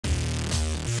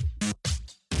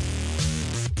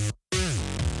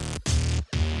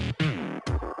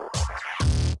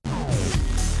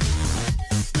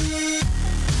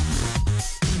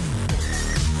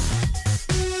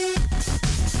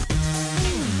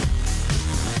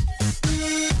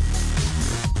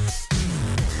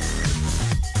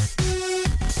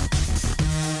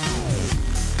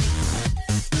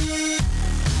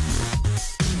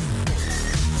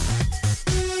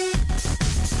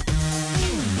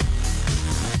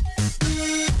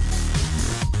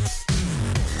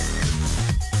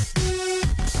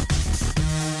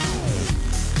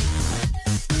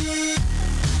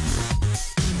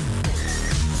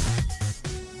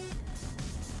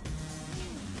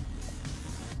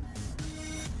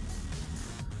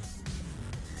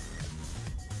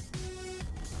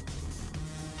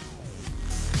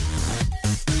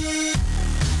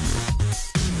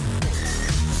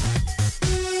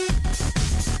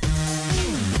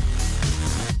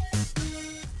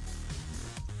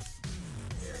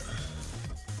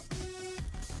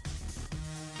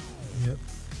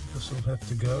have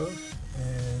to go,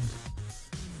 and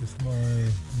with my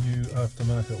new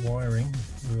aftermarket wiring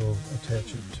we'll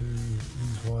attach it to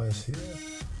these wires here.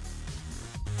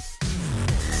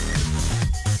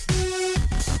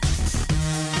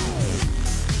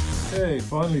 Okay,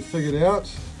 finally figured out,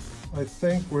 I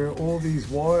think, where all these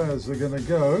wires are going to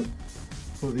go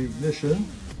for the ignition.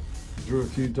 Drew a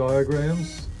few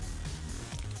diagrams.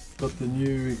 Got the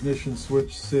new ignition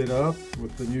switch set up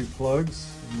with the new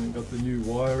plugs, and then got the new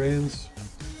wire ends.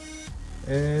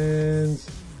 And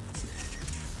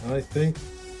I think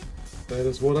that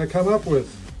is what I come up with.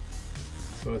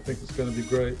 So I think it's going to be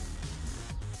great.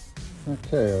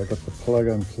 Okay, I got the plug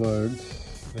unplugged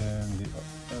and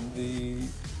the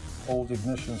old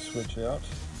ignition switch out,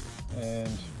 and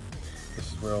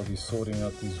this is where I'll be sorting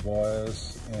out these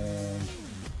wires and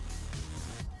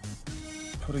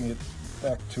putting it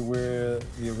back to where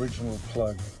the original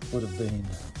plug would have been,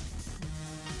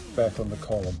 back on the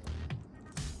column.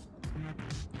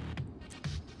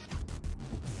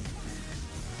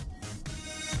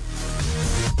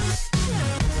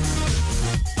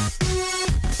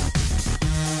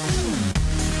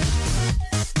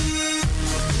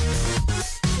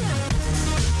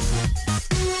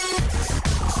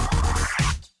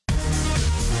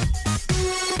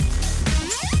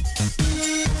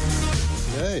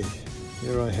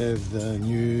 Here I have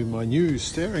my new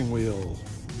steering wheel,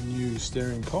 new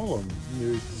steering column,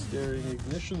 new steering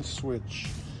ignition switch,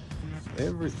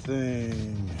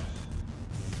 everything.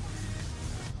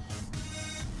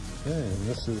 Okay, and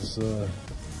this is,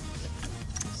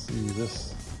 see,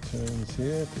 this turns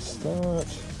here to start.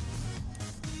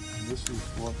 And this is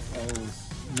what I was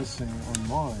missing on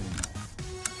mine.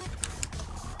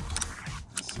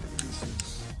 So this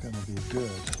is going to be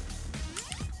good.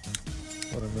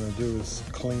 What I'm going to do is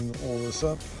clean all this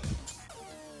up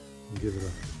and give it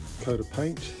a coat of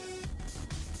paint.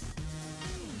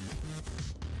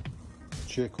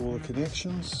 Check all the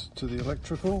connections to the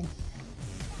electrical,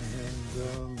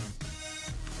 and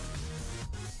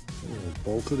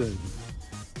bolt it in.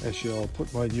 Actually, I'll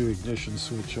put my new ignition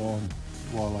switch on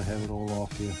while I have it all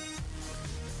off here.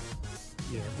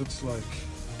 Yeah, it looks like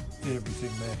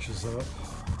everything matches up.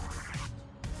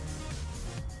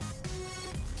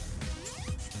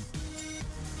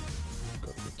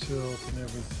 Tilt and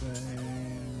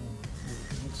everything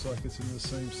looks like it's in the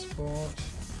same spot.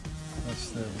 That's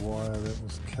that wire that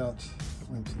was cut that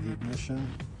went to the ignition.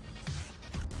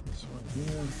 This one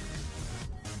here.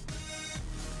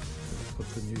 Put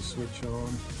the new switch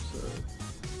on. So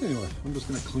anyway, I'm just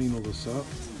going to clean all this up,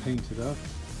 paint it up,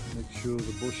 make sure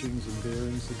the bushings and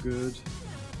bearings are good,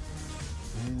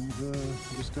 and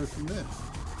we'll just go from there.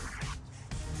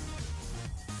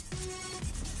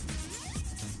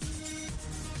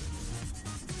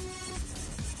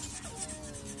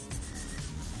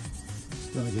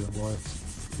 Going to get a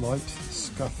light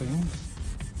scuffing.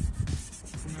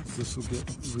 This will get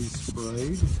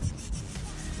resprayed.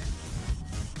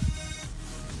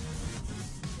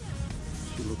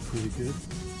 Should look pretty good.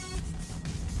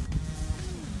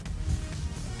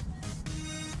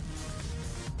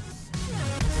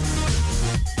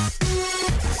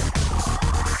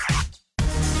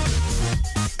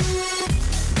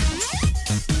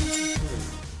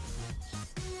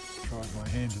 My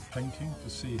hand at painting to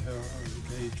see how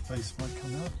the gauge face might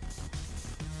come out.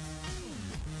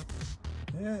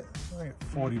 Yeah, I think at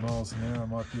 40 miles an hour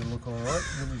might be a look alright.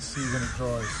 Let me see when it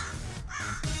dries.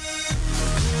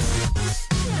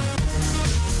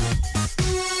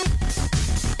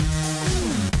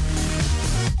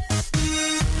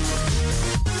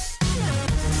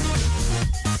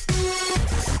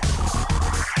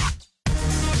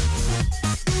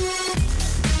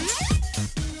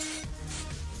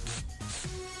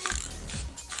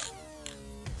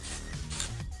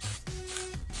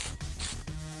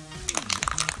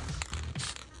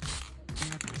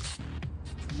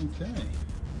 Okay,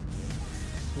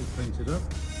 it's all painted up.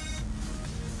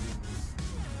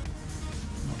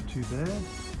 Not too bad.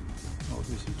 I'll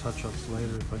do some touch-ups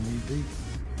later if I need be.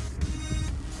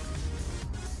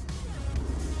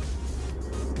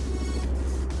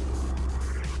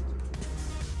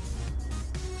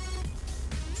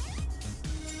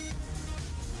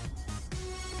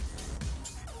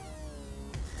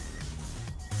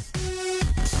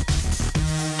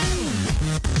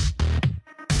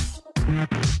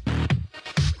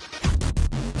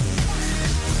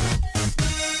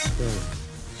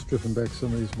 Stripping back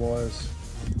some of these wires.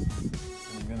 I'm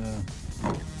going to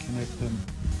connect them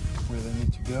where they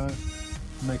need to go,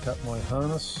 make up my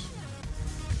harness,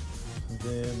 and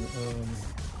then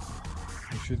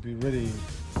we should be ready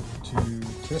to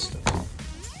test it.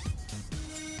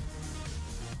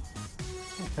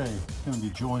 Okay, going to be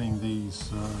joining these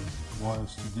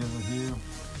wires together here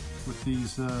with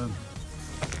these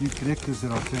new connectors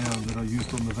that I found that I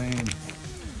used on the van.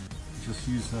 Just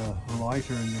use a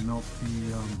lighter and you melt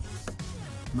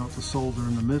the solder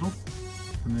in the middle,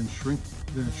 and then it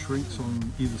shrinks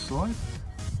on either side.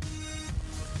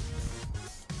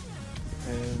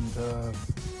 And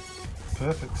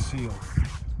perfect seal,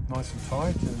 nice and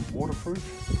tight and waterproof.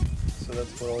 So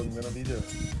that's what I'm going to be doing.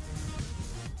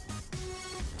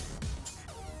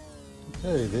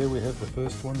 Okay, there we have the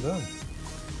first one done.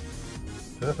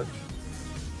 Perfect.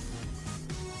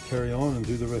 Carry on and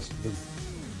do the rest of them.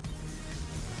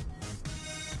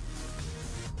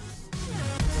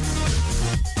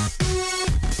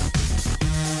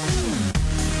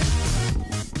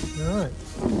 Alright,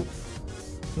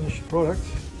 finished product.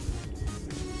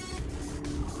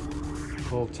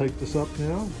 I'll tape this up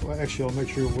now. Well, actually, I'll make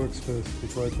sure it works first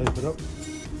before I tape it up.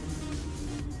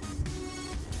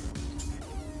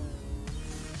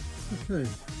 Okay,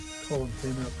 column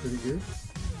came out pretty good.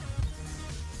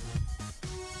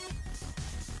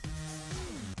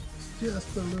 It's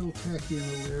just a little tacky in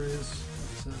little areas,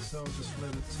 but, so I'll just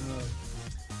let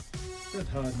it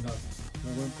harden up. I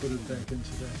won't put it back in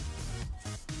today.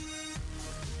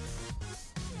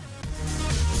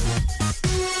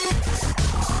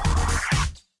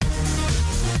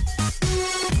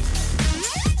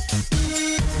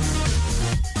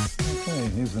 Okay,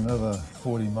 here's another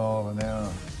 40 mile an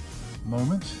hour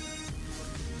moment.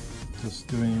 Just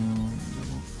doing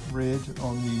red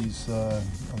on these on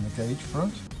the gauge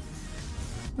front.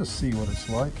 Just see what it's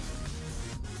like.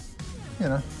 You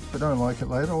know, if I don't like it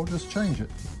later, I'll just change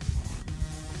it.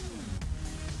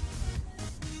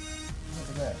 Look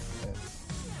at that,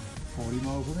 40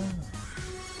 miles an hour.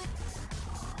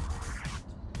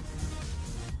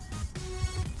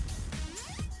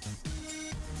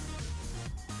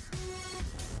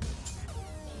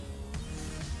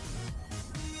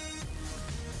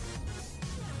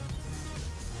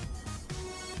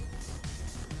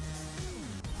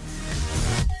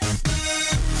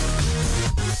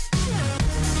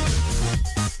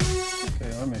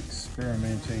 I'm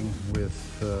experimenting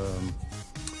with the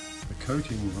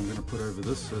coating I'm going to put over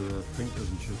this so the paint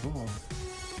doesn't chip off.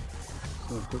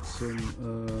 So I've got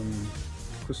some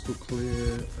crystal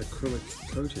clear acrylic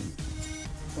coating.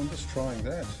 So I'm just trying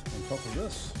that on top of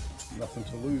this. Nothing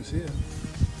to lose here.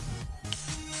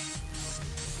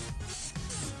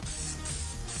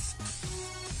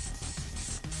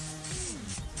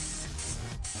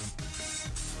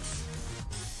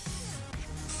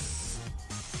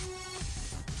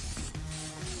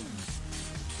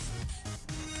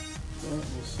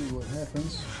 We'll see what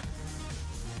happens.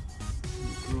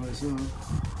 It dries up.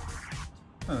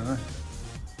 I don't know.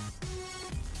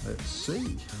 Let's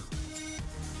see.